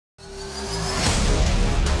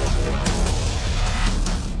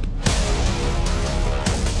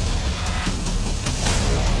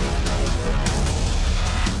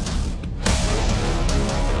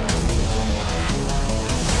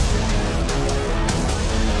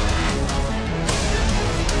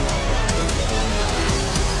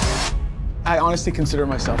I honestly consider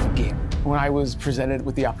myself a gamer. When I was presented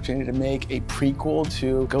with the opportunity to make a prequel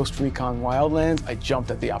to Ghost Recon Wildlands, I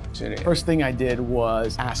jumped at the opportunity. First thing I did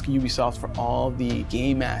was ask Ubisoft for all the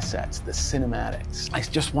game assets, the cinematics. I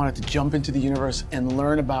just wanted to jump into the universe and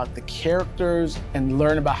learn about the characters and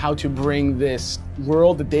learn about how to bring this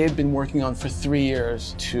world that they had been working on for 3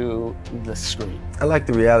 years to the screen. I like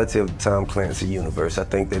the reality of the Tom Clancy universe. I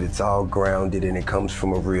think that it's all grounded and it comes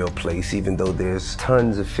from a real place, even though there's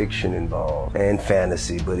tons of fiction involved and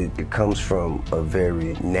fantasy, but it comes from a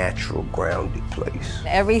very natural, grounded place.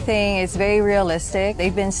 Everything is very realistic.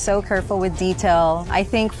 They've been so careful with detail. I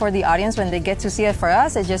think for the audience, when they get to see it, for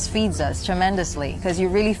us, it just feeds us tremendously because you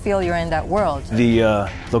really feel you're in that world. The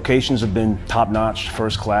locations have been top-notch,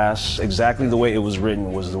 first class. Exactly the way it was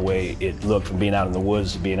written was the way it looked, from being out in the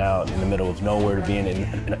woods to being out in the middle of nowhere to being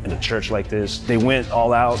in a church like this. They went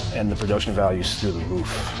all out and the production value is through the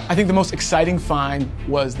roof. I think the most exciting find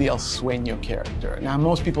was the El Sueño character. Now,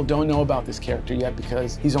 most people don't know about this character yet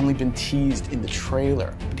because he's only been teased in the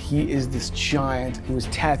trailer. But he is this giant who is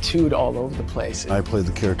tattooed all over the place. I played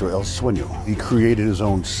the character El Sueño. He created his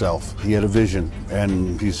own self. He had a vision,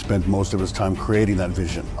 and he spent most of his time creating that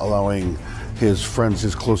vision, allowing his friends,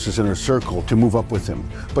 his closest inner circle, to move up with him.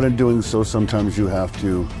 But in doing so, sometimes you have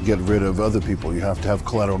to get rid of other people. You have to have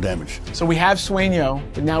collateral damage. So we have Sueño,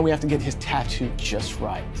 but now we have to get his tattoo just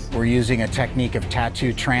right. We're using a technique of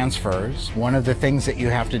tattoo transfers. One of the things that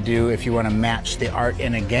you have to do if you want to match the art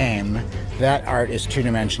in a game, that art is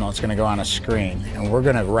two-dimensional. It's going to go on a screen, and we're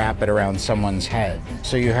going to wrap it around someone's head.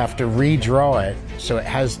 So you have to redraw it so it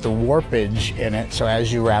has the warpage in it, so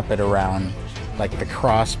as you wrap it around, like the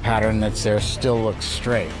cross pattern that's there still looks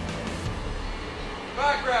straight.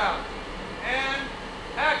 Background and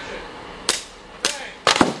action.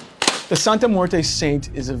 The Santa Muerte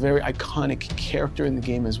Saint is a very iconic character in the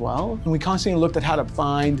game as well, and we constantly looked at how to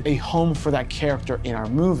find a home for that character in our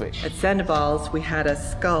movie. At Sandoval's, we had a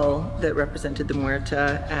skull that represented the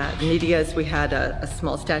Muerta. At Nidia's, we had a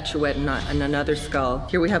small statuette and another skull.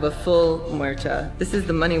 Here we have a full Muerta. This is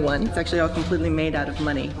the money one. It's actually all completely made out of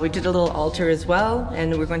money. We did a little altar as well,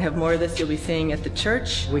 and we're going to have more of this you'll be seeing at the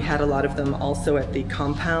church. We had a lot of them also at the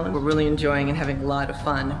compound. We're really enjoying and having a lot of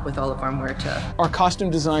fun with all of our Muerta. Our costume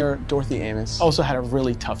designer, Dorothy Amos, also had a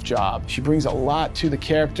really tough job. She brings a lot to the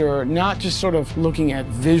character, not just sort of looking at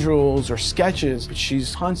visuals or sketches, but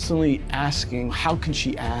she's constantly asking how can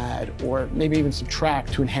she add or maybe even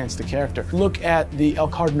subtract to enhance the character. Look at the El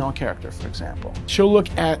Cardinal character, for example. She'll look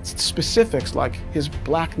at specifics like his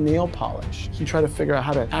black nail polish and try to figure out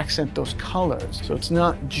how to accent those colors. So it's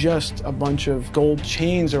not just a bunch of gold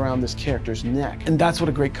chains around this character's neck. And that's what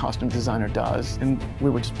a great costume designer does. And we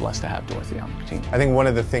were just blessed to have Dorothy on the team. I think one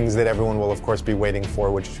of the things that everyone will of course be waiting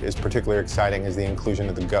for, which is particularly exciting, is the inclusion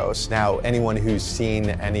of the ghosts. Now, anyone who's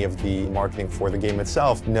seen any of the marketing for the game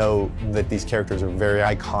itself know that these characters are very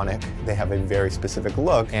iconic. They have a very specific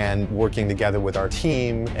look, and working together with our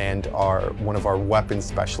team and one of our weapons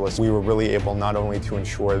specialists, we were really able not only to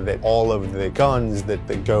ensure that all of the guns that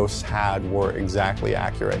the ghosts had were exactly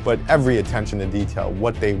accurate, but every attention to detail,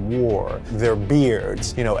 what they wore, their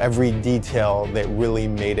beards, you know, every detail that really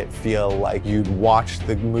made it feel like you'd watch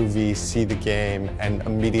the movie, see the game, and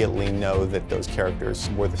immediately know that those characters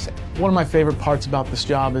were the same. One of my favorite parts about this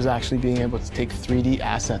job is actually being able to take 3D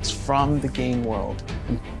assets from the game world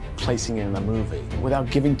and placing it in the movie without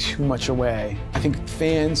giving too much away. I think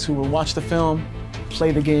fans who will watch the film,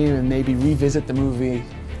 play the game, and maybe revisit the movie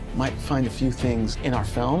might find a few things in our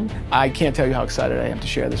film. I can't tell you how excited I am to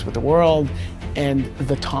share this with the world and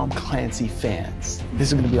the Tom Clancy fans. This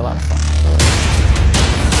is going to be a lot of fun.